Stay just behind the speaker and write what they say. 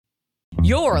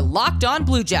You're Locked On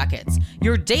Blue Jackets,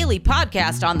 your daily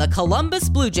podcast on the Columbus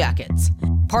Blue Jackets,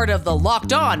 part of the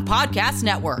Locked On Podcast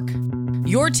Network.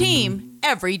 Your team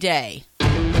every day.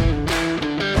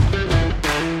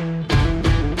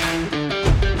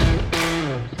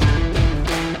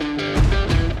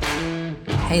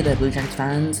 Hey there, Blue Jackets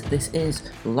fans. This is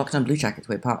Locked On Blue Jackets.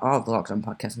 We're part of the Locked On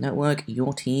Podcast Network,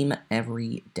 your team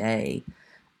every day.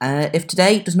 If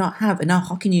today does not have enough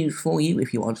hockey news for you,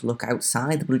 if you want to look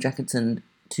outside the Blue Jackets and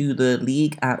to the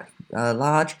league at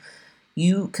large,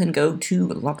 you can go to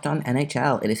Locked On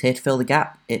NHL. It is here to fill the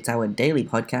gap. It's our daily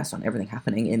podcast on everything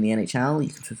happening in the NHL.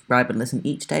 You can subscribe and listen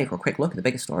each day for a quick look at the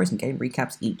biggest stories and game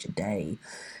recaps each day.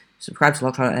 Subscribe to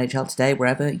Locked On NHL today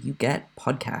wherever you get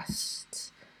podcasts.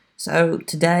 So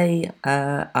today,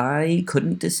 I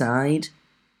couldn't decide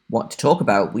what to talk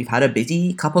about. We've had a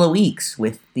busy couple of weeks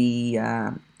with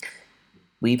the...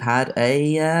 We've had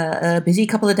a busy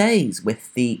couple of days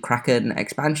with the Kraken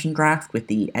expansion draft, with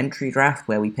the entry draft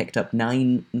where we picked up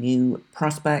 9 new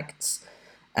prospects,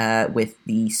 with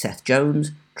the Seth Jones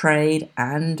trade,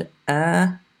 and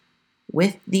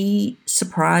with the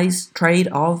surprise trade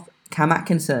of Cam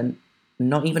Atkinson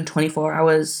not even 24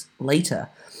 hours later.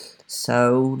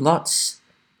 So lots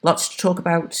to talk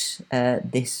about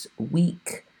this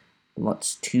week.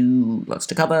 Lots to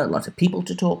cover, lots of people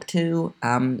to talk to.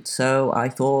 So I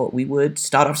thought we would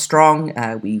start off strong.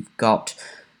 We've got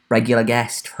regular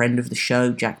guest, friend of the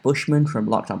show, Jack Bushman from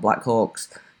Locked On Blackhawks,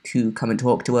 to come and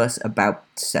talk to us about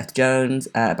Seth Jones,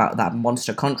 about that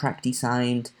monster contract he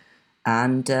signed,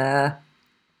 and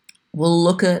we'll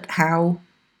look at how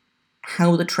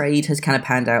the trade has kind of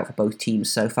panned out for both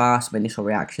teams so far. Some initial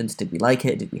reactions. Did we like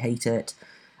it? Did we hate it?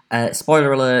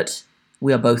 Spoiler alert.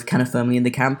 We are both kind of firmly in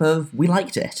the camp of we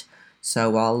liked it.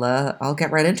 So I'll get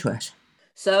right into it.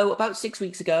 So about 6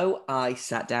 weeks ago, I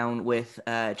sat down with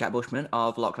Jack Bushman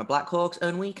of Locked On Blackhawks,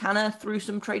 and we kind of threw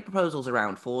some trade proposals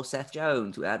around for Seth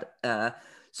Jones. We had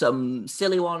some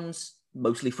silly ones,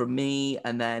 mostly from me,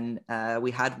 and then we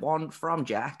had one from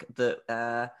Jack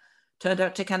that turned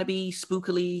out to kind of be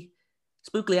spookily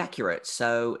accurate.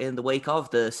 So in the wake of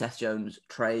the Seth Jones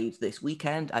trade this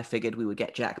weekend, I figured we would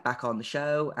get Jack back on the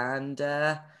show and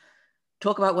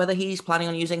talk about whether he's planning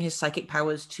on using his psychic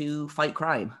powers to fight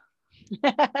crime.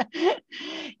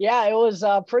 Yeah, it was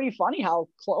pretty funny how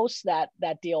close that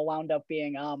deal wound up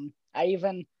being. I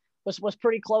even was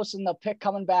pretty close in the pick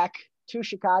coming back to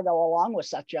Chicago along with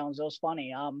Seth Jones. It was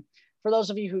funny. For those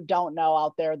of you who don't know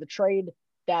out there, the trade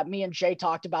that me and Jay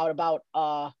talked about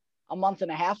a month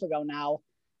and a half ago now,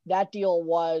 that deal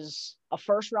was a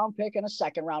first-round pick and a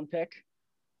second-round pick,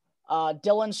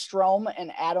 Dylan Strome and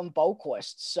Adam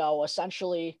Boqvist. So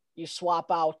essentially, you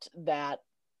swap out that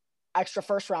extra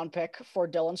first-round pick for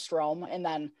Dylan Strome, and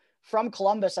then from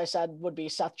Columbus, I said would be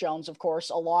Seth Jones, of course,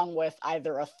 along with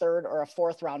either a third or a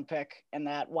fourth-round pick, and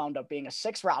that wound up being a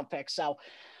sixth-round pick. So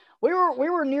we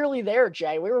were nearly there,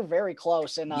 Jay. We were very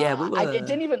close, and yeah, we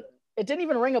were... It didn't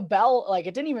even ring a bell. Like,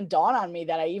 it didn't even dawn on me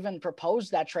that I even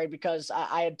proposed that trade because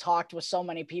I had talked with so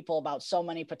many people about so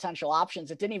many potential options.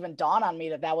 It didn't even dawn on me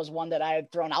that was one that I had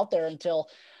thrown out there until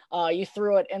you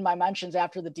threw it in my mentions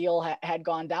after the deal had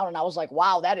gone down. And I was like,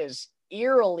 wow, that is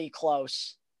eerily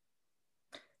close.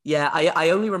 Yeah, I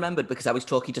only remembered because I was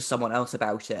talking to someone else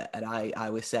about it. And I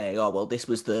was saying, oh, well, this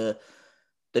was the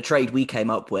trade we came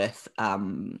up with.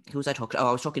 Who was I talking to? Oh,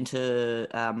 I was talking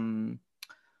to...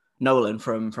 Nolan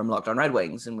from Locked On Red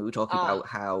Wings, and we were talking about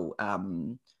how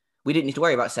we didn't need to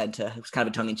worry about center. It was kind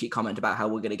of a tongue-in-cheek comment about how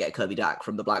we're going to get Kirby Dach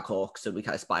from the Blackhawks, and we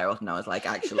kind of spiraled, and I was like,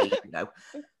 actually,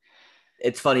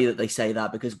 it's funny that they say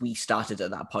that because we started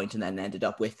at that point and then ended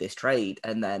up with this trade,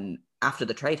 and then after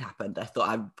the trade happened, I thought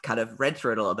I kind of read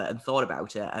through it a little bit and thought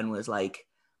about it, and was like,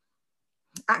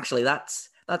 actually, that's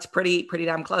pretty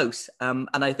damn close. And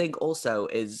I think also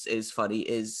is funny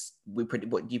is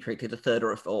what you predicted, a third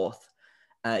or a fourth.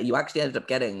 You actually ended up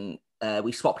getting,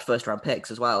 we swapped first round picks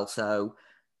as well. So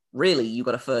really you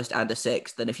got a first and a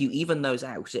sixth. And if you even those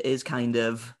out, it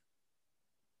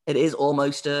is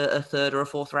almost a third or a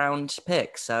fourth round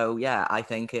pick. So yeah, I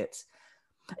think it's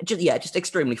just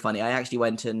extremely funny. I actually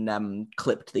went and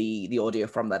clipped the audio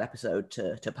from that episode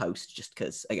to post just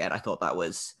because, again, I thought that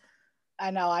was...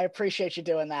 I know. I appreciate you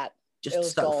doing that. Just it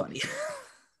was so funny.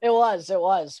 It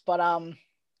was. But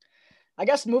I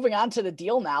guess moving on to the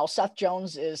deal now, Seth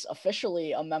Jones is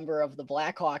officially a member of the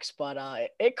Blackhawks, but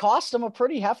it cost him a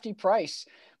pretty hefty price.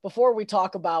 Before we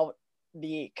talk about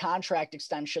the contract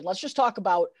extension, let's just talk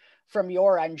about from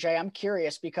your end, Jay. I'm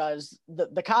curious because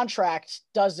the contract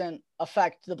doesn't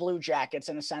affect the Blue Jackets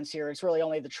in a sense here. It's really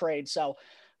only the trade. So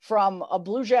from a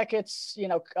Blue Jackets,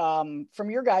 from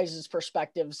your guys'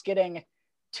 perspectives, getting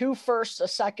 2 firsts, a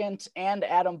second, and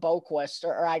Adam Boqvist,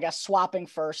 or I guess swapping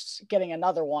firsts, getting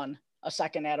another one, a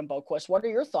second Adam Boqvist. What are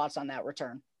your thoughts on that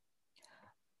return?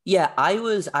 Yeah, I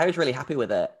was really happy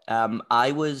with it.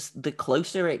 I was the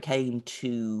closer it came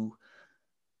to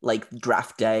like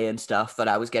draft day and stuff, that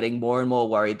I was getting more and more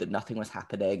worried that nothing was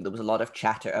happening. There was a lot of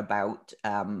chatter about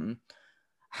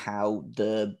how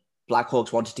the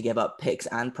Blackhawks wanted to give up picks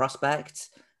and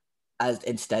prospects as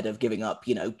instead of giving up,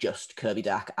 just Kirby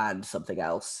Dach and something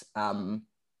else.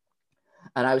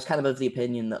 And I was kind of the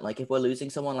opinion that, like, if we're losing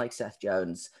someone like Seth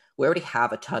Jones, we already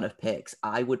have a ton of picks.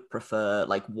 I would prefer,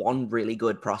 like, one really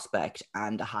good prospect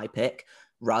and a high pick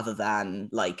rather than,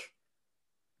 like,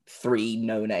 3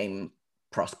 no-name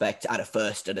prospects and a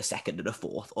first and a second and a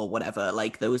fourth or whatever.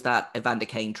 Like, there was that Evander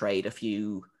Kane trade a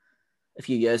few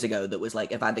years ago that was,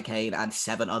 like, Evander Kane and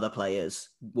 7 other players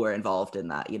were involved in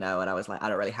that, and I was like, I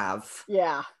don't really have...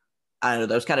 Yeah. I don't know,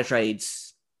 those kind of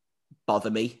trades bother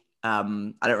me. I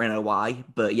don't really know why,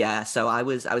 but yeah, so I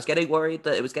was getting worried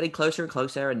that it was getting closer and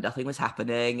closer and nothing was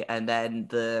happening. And then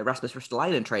the Rasmus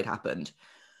Ristolainen trade happened,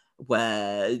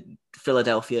 where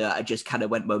Philadelphia just kind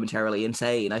of went momentarily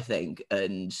insane, I think,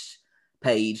 and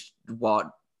paid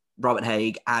what Robert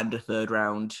Haig and a 3rd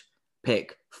round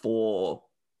pick for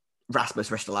Rasmus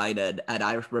Ristolainen. And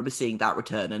I remember seeing that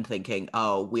return and thinking,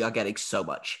 oh, we are getting so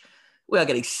much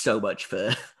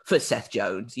for Seth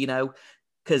Jones,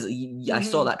 because I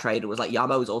saw that trade and was like,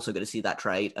 Yamo is also going to see that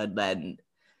trade, and then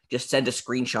just send a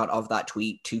screenshot of that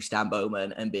tweet to Stan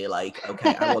Bowman and be like,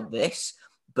 okay, I want this,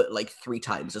 but like 3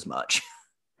 times as much.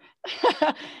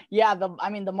 Yeah,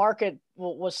 the market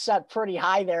was set pretty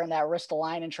high there in that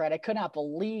Ristolainen trade. I could not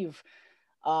believe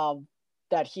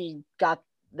that he got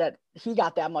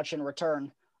that much in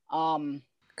return.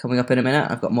 Coming up in a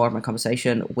minute, I've got more of my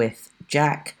conversation with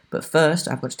Jack, but first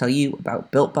I've got to tell you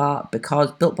about Built Bar,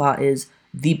 because Built Bar is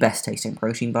the best tasting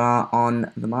protein bar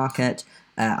on the market.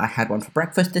 I had one for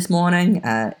breakfast this morning.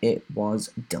 It was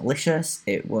delicious.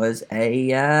 It was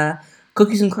a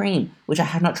cookies and cream, which I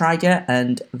had not tried yet,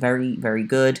 and very, very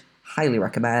good. Highly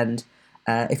recommend.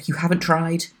 If you haven't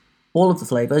tried all of the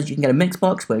flavors, you can get a mix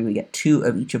box where we get 2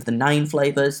 of each of the 9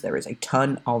 flavors. There is a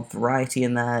ton of variety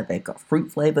in there. They've got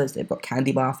fruit flavors. They've got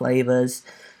candy bar flavors.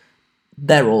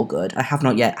 They're all good. I have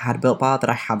not yet had a Built Bar that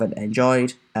I haven't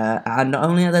enjoyed. And not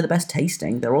only are they the best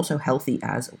tasting, they're also healthy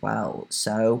as well.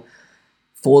 So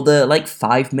for the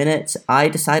 5 minutes, I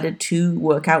decided to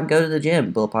work out and go to the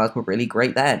gym. Built Bars were really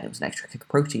great then. It was an extra kick of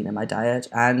protein in my diet.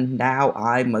 And now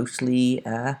I mostly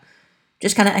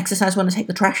just kind of exercise when I take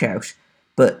the trash out.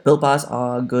 But Built Bars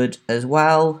are good as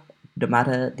well, no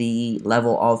matter the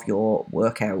level of your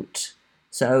workout.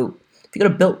 So if you go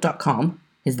to built.com,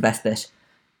 here's the best bit.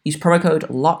 Use promo code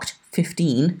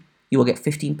LOCKED15, you will get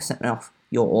 15% off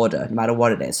your order, no matter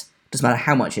what it is. Doesn't matter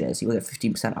how much it is, you will get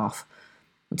 15% off.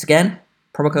 Once again,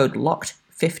 promo code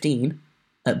LOCKED15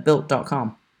 at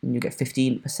built.com, and you get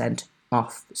 15%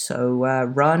 off. So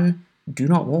run, do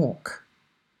not walk.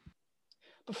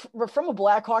 But from a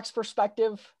Blackhawks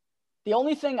perspective, the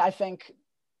only thing I think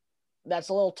that's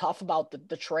a little tough about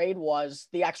the trade was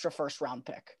the extra 1st round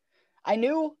pick. I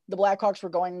knew the Blackhawks were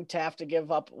going to have to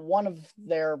give up one of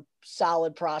their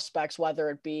solid prospects, whether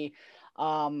it be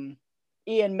Ian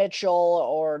Mitchell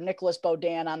or Nicholas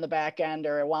Beaudin on the back end,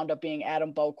 or it wound up being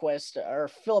Adam Boqvist, or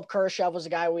Philip Kurashev was a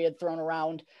guy we had thrown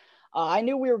around. I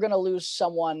knew we were going to lose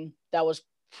someone that was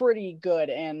pretty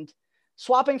good, and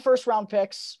swapping 1st round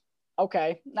picks,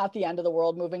 okay, not the end of the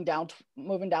world, moving down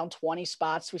 20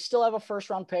 spots. We still have a 1st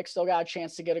round pick, still got a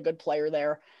chance to get a good player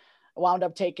there. I wound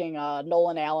up taking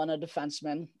Nolan Allen, a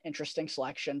defenseman. Interesting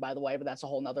selection, by the way, but that's a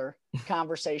whole nother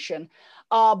conversation.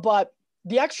 But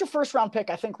the extra 1st round pick,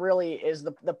 I think, really is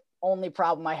the only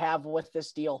problem I have with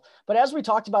this deal. But as we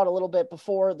talked about a little bit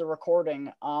before the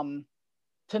recording,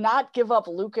 to not give up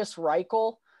Lukas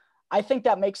Reichel, I think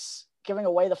that makes giving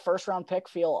away the 1st round pick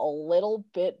feel a little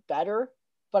bit better.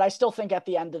 But I still think at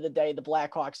the end of the day, the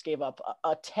Blackhawks gave up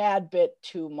a tad bit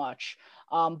too much.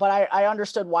 But I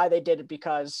understood why they did it,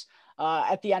 because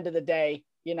at the end of the day,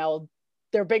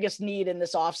 their biggest need in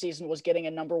this offseason was getting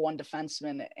a number 1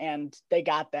 defenseman, and they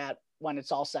got that when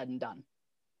it's all said and done.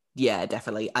 Yeah,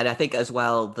 definitely. And I think as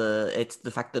well, it's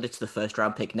the fact that it's the 1st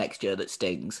round pick next year that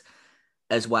stings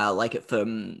as well.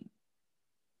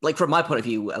 From my point of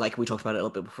view, like we talked about it a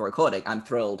little bit before recording, I'm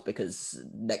thrilled because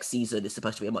next season is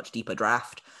supposed to be a much deeper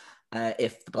draft.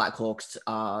 If the Blackhawks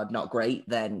are not great,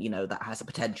 then, that has the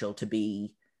potential to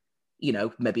be,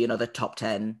 maybe another top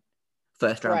 10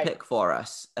 1st round pick for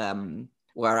us.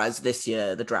 Whereas this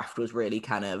year, the draft was really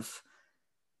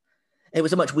it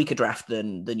was a much weaker draft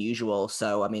than usual.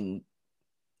 So, I mean,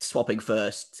 swapping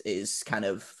first is kind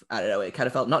of, I don't know, it kind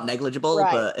of felt not negligible,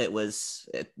 Right. but it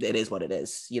is what it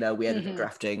is. You know, we ended up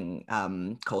drafting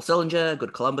Cole Sillinger,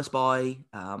 good Columbus boy,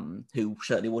 who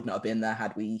certainly would not have been there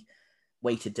had we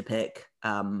waited to pick.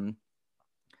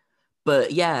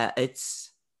 But yeah,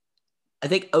 I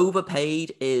think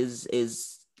overpaid is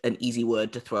an easy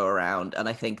word to throw around, and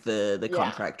I think the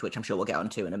contract, which I'm sure we'll get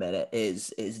onto in a minute,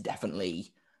 is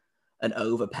definitely an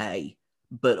overpay.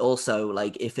 But also,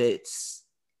 like, if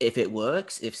it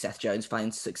works, if Seth Jones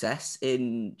finds success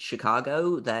in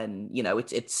Chicago, then, you know,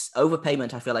 it's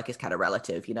overpayment. I feel like is kind of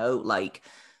relative. You know, like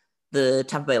the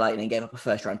Tampa Bay Lightning gave up a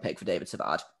first round pick for David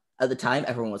Savard. At the time,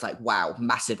 everyone was like, "Wow,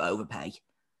 massive overpay,"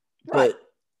 Right.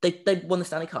 but they won the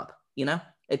Stanley Cup. You know,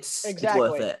 it's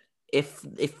worth it. If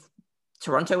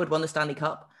Toronto had won the Stanley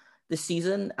Cup this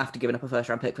season after giving up a first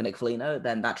round pick for Nick Foligno,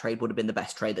 then that trade would have been the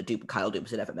best trade that Kyle Dubas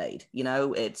had ever made. You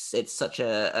know, it's such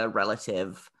a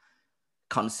relative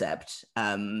concept.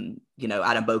 You know,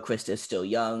 Adam Boqvist is still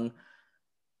young.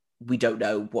 We don't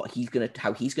know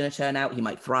how he's gonna turn out. He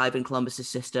might thrive in Columbus's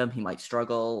system. He might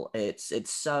struggle.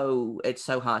 It's so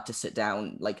hard to sit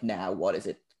down like now. What is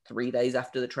it? 3 days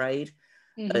after the trade,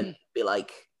 and be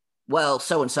like, well,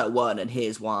 so and so won, and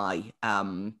here's why.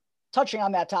 Touching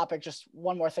on that topic, just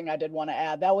one more thing I did want to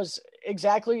add. That was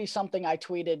exactly something I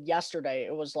tweeted yesterday.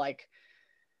 It was like,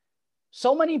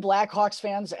 so many Blackhawks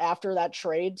fans after that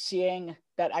trade, seeing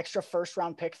that extra first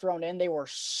round pick thrown in, they were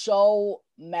so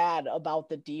mad about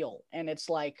the deal. And it's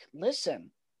like,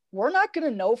 listen, we're not going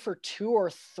to know for 2 or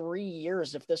 3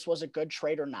 years if this was a good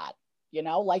trade or not. You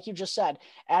know, like you just said,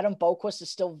 Adam Boqvist is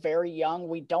still very young.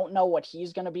 We don't know what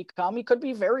he's going to become. He could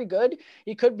be very good.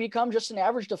 He could become just an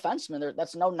average defenseman.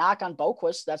 That's no knock on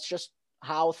Boqvist. That's just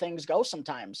how things go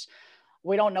sometimes.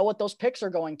 We don't know what those picks are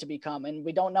going to become, and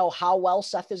we don't know how well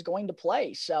Seth is going to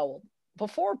play. So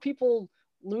before people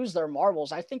lose their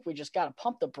marbles, I think we just got to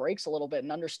pump the brakes a little bit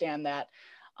and understand that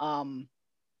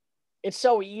it's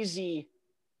so easy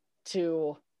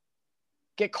to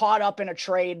get caught up in a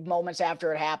trade moments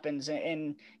after it happens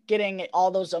and getting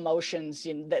all those emotions.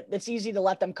 And it's easy to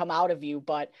let them come out of you.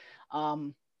 But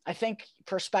I think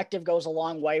perspective goes a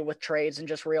long way with trades, and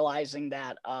just realizing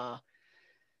that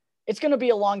it's going to be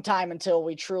a long time until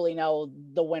we truly know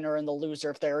the winner and the loser,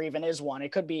 if there even is one.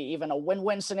 It could be even a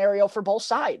win-win scenario for both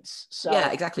sides. So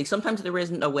yeah, exactly. Sometimes there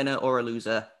isn't a winner or a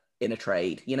loser in a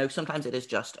trade. You know, sometimes it is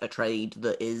just a trade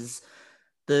that is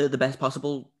the best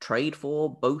possible trade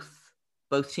for both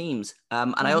teams.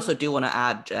 And I also do want to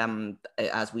add,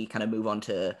 as we kind of move on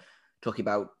to talking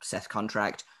about Seth's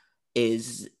contract,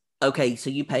 is okay. So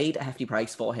you paid a hefty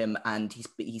price for him, and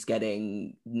he's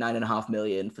getting $9.5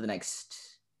 million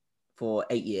for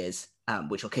 8 years,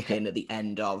 which will kick in at the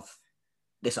end of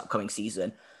this upcoming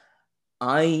season.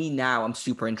 I'm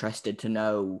super interested to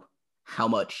know how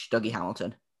much Dougie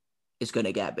Hamilton is going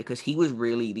to get, because he was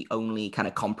really the only kind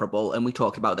of comparable, and we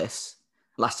talked about this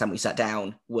last time we sat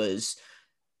down, was,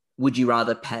 would you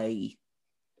rather pay,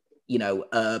 you know,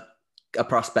 a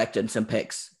prospect and some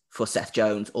picks for Seth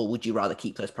Jones, or would you rather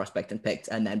keep those prospect and picks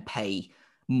and then pay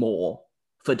more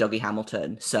for Dougie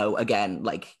Hamilton? So again,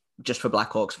 like, just for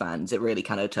Blackhawks fans, it really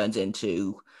kind of turns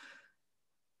into,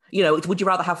 you know, would you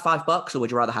rather have $5 or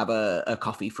would you rather have a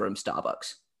coffee from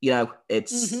Starbucks? You know,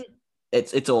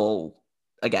 it's all,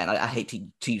 again, I hate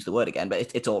to use the word again,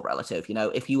 but it's all relative. You know,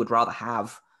 if you would rather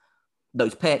have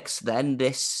those picks, then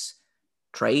this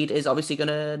trade is obviously going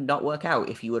to not work out.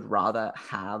 If you would rather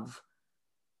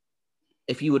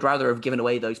have given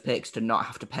away those picks to not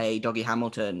have to pay Dougie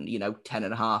Hamilton, you know,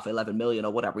 10.5, 11 million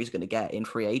or whatever he's going to get in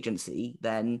free agency,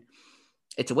 then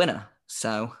it's a winner.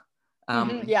 So,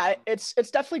 yeah, it's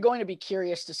definitely going to be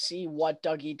curious to see what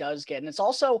Dougie does get. And it's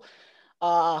also,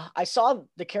 I saw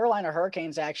the Carolina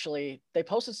Hurricanes, actually, they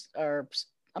posted, or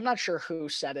I'm not sure who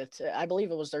said it. I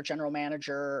believe it was their general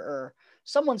manager, or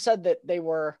someone said that they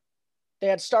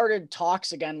had started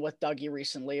talks again with Dougie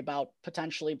recently about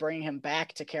potentially bringing him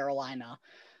back to Carolina.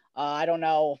 I don't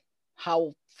know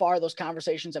how far those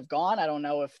conversations have gone. I don't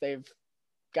know if they've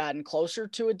gotten closer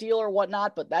to a deal or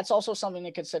whatnot, but that's also something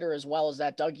to consider, as well, as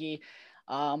that Dougie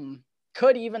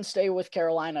could even stay with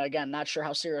Carolina. Again, not sure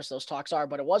how serious those talks are,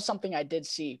 but it was something I did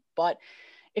see. But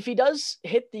if he does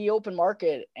hit the open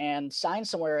market and sign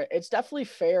somewhere, it's definitely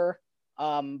fair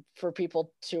for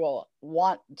people to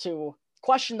want to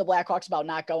question the Blackhawks about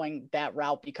not going that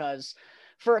route, because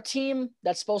for a team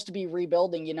that's supposed to be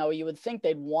rebuilding, you know, you would think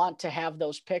they'd want to have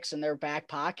those picks in their back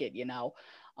pocket, you know,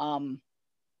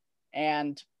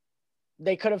 and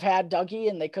they could have had Dougie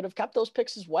and they could have kept those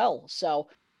picks as well. So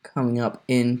coming up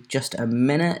in just a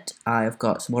minute, I've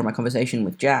got some more of my conversation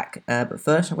with Jack. But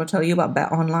first, I'm going to tell you about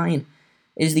Bet Online.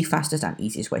 It is the fastest and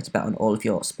easiest way to bet on all of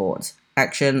your sports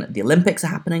action. The Olympics are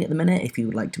happening at the minute. If you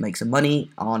would like to make some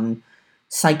money on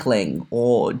cycling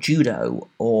or judo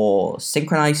or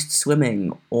synchronized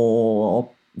swimming or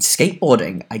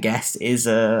skateboarding, I guess, is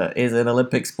an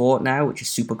Olympic sport now, which is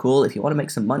super cool. If you want to make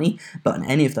some money, but on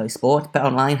any of those sports,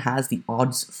 BetOnline has the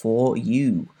odds for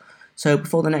you. So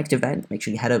before the next event, make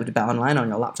sure you head over to BetOnline on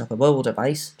your laptop or mobile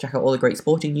device. Check out all the great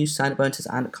sporting news, sign-up bonuses,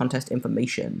 and contest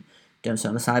information. Don't sit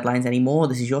on the sidelines anymore.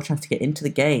 This is your chance to get into the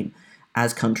game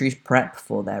as countries prep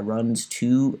for their runs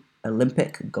to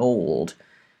Olympic gold.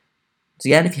 So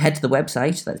again, if you head to the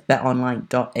website, that's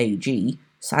betonline.ag,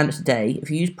 sign up today. If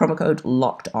you use promo code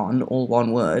LOCKEDON, all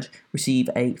one word, receive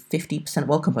a 50%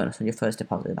 welcome bonus on your first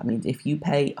deposit. That means if you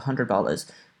pay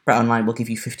 $100, BetOnline will give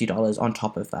you $50 on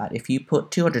top of that. If you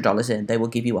put $200 in, they will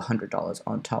give you $100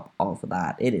 on top of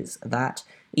that. It is that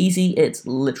easy. It's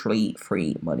literally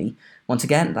free money. Once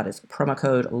again, that is promo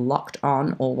code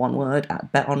LOCKEDON, all one word,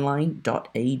 at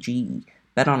betonline.ag.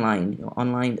 BetOnline, your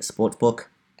online sportsbook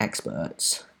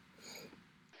experts.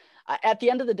 At the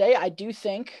end of the day, I do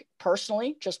think,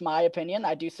 personally, just my opinion,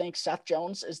 I do think Seth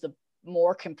Jones is the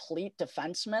more complete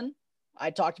defenseman. I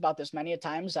talked about this many a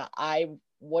times. I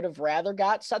would have rather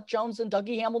got Seth Jones than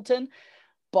Dougie Hamilton,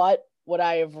 but would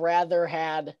I have rather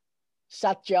had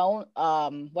Seth Jones?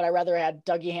 Would I rather had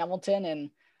Dougie Hamilton and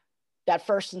that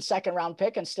first and second round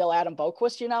pick and still Adam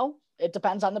Boqvist? It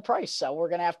depends on the price. So we're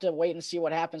going to have to wait and see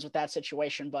what happens with that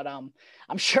situation. But I'm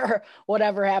sure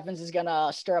whatever happens is going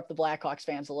to stir up the Blackhawks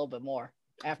fans a little bit more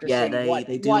after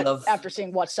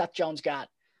seeing what Seth Jones got.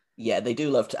 Yeah, they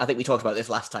do love to, I think we talked about this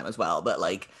last time as well, but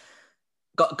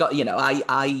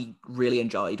I really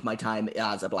enjoyed my time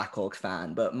as a Blackhawks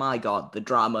fan, but my God, the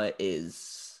drama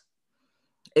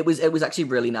it was actually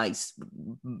really nice,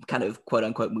 kind of quote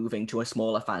unquote moving to a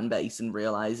smaller fan base and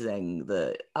realizing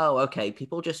that, oh, okay,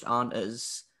 people just aren't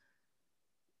as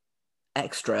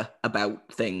extra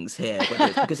about things here, whether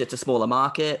it's because it's a smaller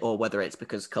market or whether it's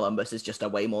because Columbus is just a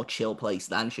way more chill place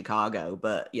than Chicago.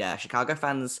 But yeah, Chicago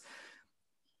fans,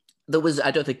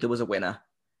 I don't think there was a winner.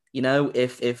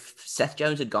 If Seth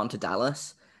Jones had gone to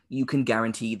Dallas, you can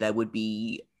guarantee there would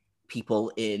be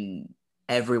people in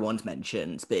everyone's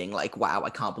mentions being like, wow, I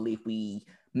can't believe we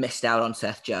missed out on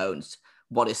Seth Jones.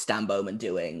 What is Stan Bowman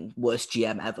doing? Worst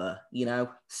GM ever,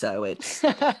 So it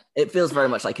feels very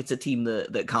much like it's a team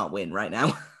that can't win right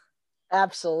now.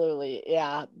 Absolutely.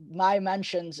 Yeah. My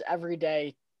mentions every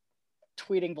day,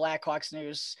 tweeting Blackhawks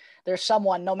news. There's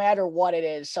someone, no matter what it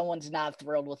is, someone's not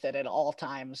thrilled with it at all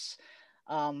times.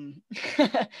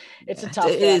 It's a tough.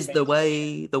 It is the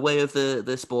way of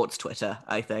the sports Twitter,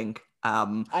 I think.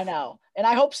 I know. And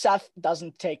I hope Seth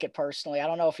doesn't take it personally. I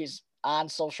don't know if he's on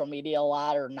social media a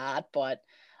lot or not, but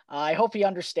I hope he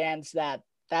understands that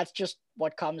that's just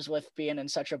what comes with being in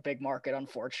such a big market,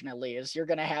 unfortunately, is you're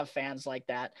going to have fans like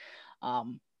that.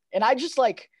 And I just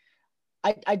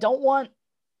I don't want,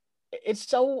 it's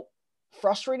so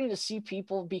frustrating to see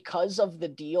people, because of the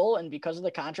deal and because of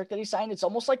the contract that he signed, it's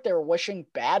almost like they're wishing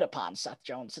bad upon Seth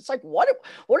Jones. It's like, what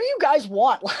do you guys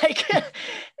want?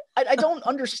 I don't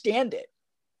understand it.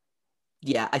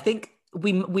 Yeah, I think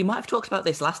we might have talked about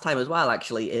this last time as well,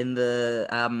 actually, in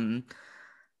the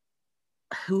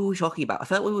who were we talking about? I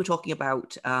felt we were talking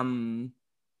about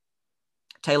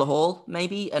Taylor Hall,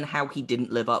 maybe, and how he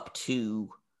didn't live up to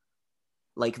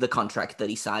the contract that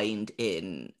he signed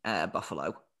in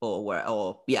Buffalo,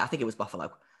 I think it was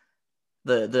Buffalo.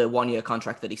 The 1 year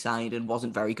contract that he signed and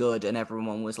wasn't very good, and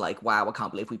everyone was like, wow, I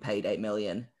can't believe we paid $8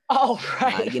 million. Oh,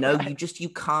 right. You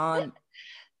can't.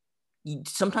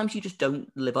 Sometimes you just don't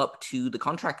live up to the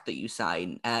contract that you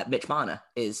sign. Mitch Marner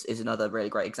is another really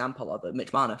great example of it.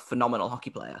 Mitch Marner, phenomenal hockey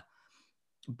player.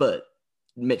 But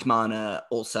Mitch Marner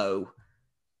also,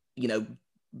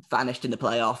 vanished in the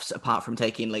playoffs apart from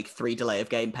taking 3 delay of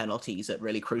game penalties at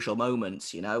really crucial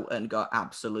moments, and got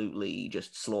absolutely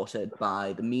just slaughtered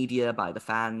by the media, by the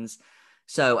fans.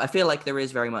 So I feel like there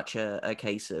is very much a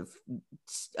case of,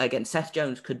 again, Seth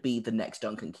Jones could be the next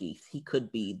Duncan Keith. He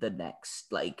could be the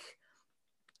next,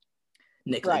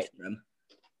 Nick Lidstrom.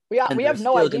 We have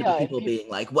no idea. Gonna be people being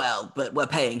like, well, but we're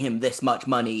paying him this much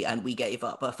money and we gave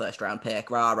up a first round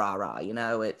pick, rah, rah, rah.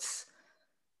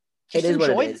 It is what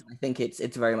it is. I think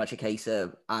it's very much a case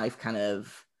of I've kind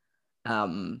of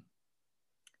come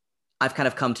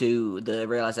to the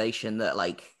realization that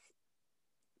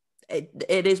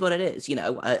it is what it is.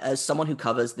 As someone who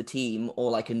covers the team,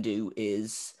 all I can do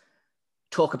is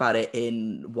talk about it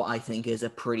in what I think is a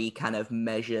pretty kind of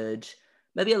measured,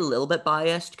 maybe a little bit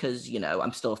biased, because,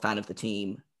 I'm still a fan of the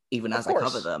team, even as I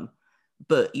cover them.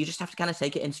 But you just have to kind of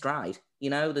take it in stride.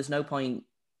 There's no point, I think, in trying to, I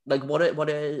think, Like, what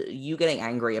are you getting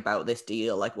angry about this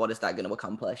deal? Like, what is that going to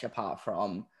accomplish apart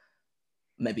from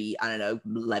maybe, I don't know,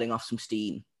 letting off some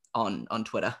steam on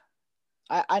Twitter?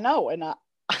 I know, and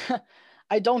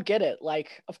I don't get it.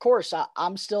 Like, of course,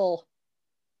 I'm still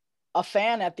a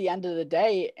fan at the end of the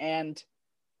day, and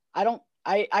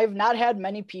I've not had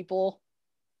many people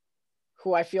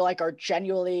who I feel like are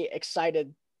genuinely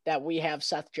excited that we have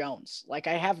Seth Jones. Like,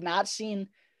 I have not seen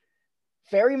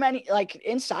very many, like,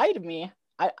 inside of me,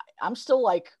 I'm still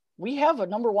like, we have a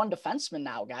number one defenseman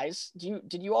now, guys.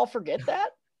 Did you all forget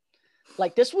that?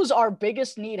 Like, this was our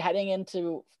biggest need heading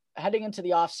into the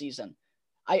offseason.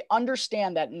 I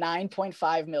understand that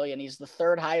 $9.5 million, he's the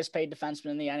third highest paid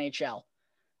defenseman in the NHL.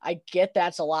 I get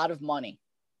that's a lot of money.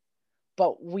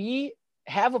 But we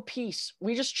have a piece.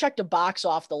 We just checked a box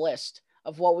off the list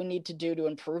of what we need to do to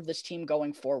improve this team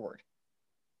going forward.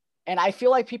 And I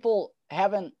feel like people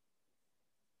haven't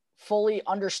fully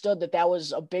understood that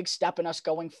was a big step in us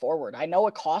going forward. I know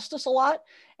it cost us a lot,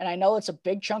 and I know it's a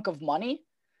big chunk of money,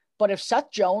 but if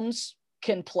Seth Jones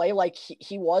can play like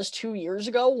he was 2 years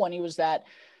ago when he was that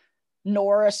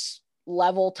Norris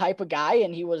level type of guy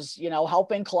and he was,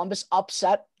 helping Columbus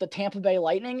upset the Tampa Bay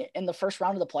Lightning in the first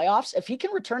round of the playoffs, if he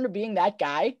can return to being that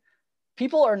guy,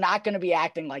 people are not going to be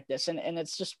acting like this. And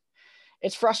it's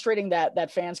frustrating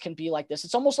that fans can be like this.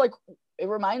 It's almost like, it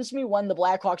reminds me when the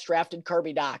Blackhawks drafted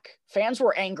Kirby Dach. Fans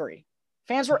were angry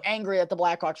that the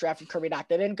Blackhawks drafted Kirby Dach.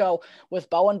 They didn't go with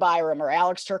Bowen Byram or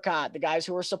Alex Turcotte, the guys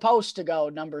who were supposed to go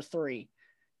number 3.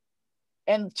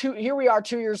 And here we are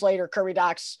 2 years later, Kirby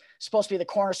Dach's supposed to be the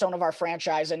cornerstone of our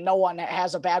franchise, and no one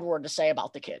has a bad word to say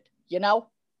about the kid, Yeah,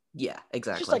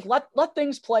 exactly. Just like let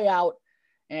things play out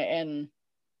and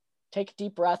take a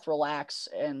deep breath, relax,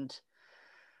 and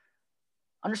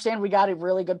understand we got a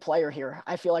really good player here.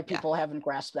 I feel like people haven't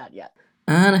grasped that yet.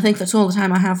 And I think that's all the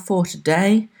time I have for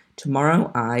today.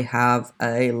 Tomorrow, I have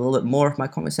a little bit more of my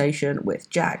conversation with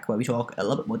Jack, where we talk a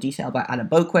little bit more detail about Adam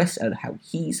Boqvist and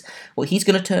what he's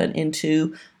going to turn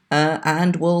into,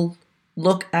 and we'll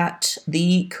look at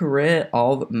the career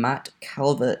of Matt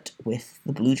Calvert with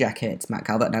the Blue Jackets. Matt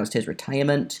Calvert announced his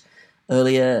retirement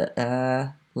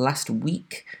earlier last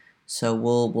week, so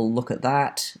we'll look at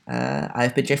that.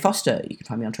 I've been Jay Foster. You can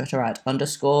find me on Twitter at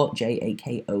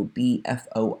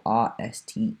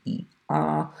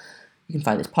 _JAKOBFORSTER. You can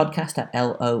find this podcast at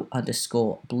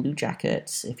LO_Blue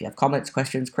Jackets. If you have comments,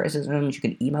 questions, criticisms, you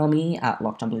can email me at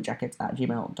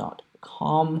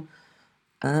lockedonbluejackets@gmail.com.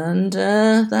 And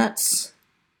that's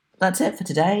it for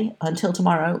today. Until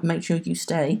tomorrow, make sure you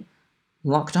stay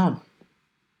locked on.